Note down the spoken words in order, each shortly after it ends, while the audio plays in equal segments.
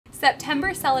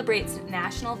September celebrates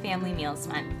National Family Meals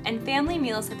Month, and family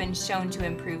meals have been shown to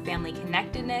improve family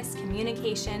connectedness,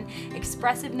 communication,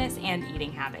 expressiveness, and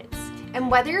eating habits.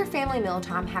 And whether your family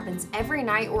mealtime happens every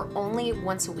night or only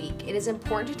once a week, it is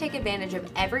important to take advantage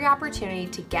of every opportunity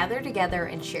to gather together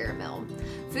and share a meal.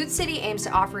 Food City aims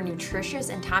to offer nutritious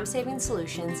and time-saving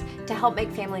solutions to help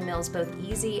make family meals both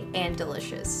easy and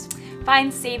delicious.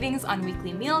 Find savings on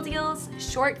weekly meal deals,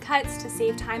 shortcuts to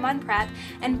save time on prep,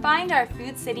 and find our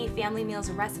Food City Family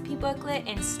Meals recipe booklet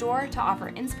in store to offer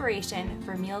inspiration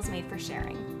for meals made for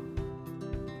sharing.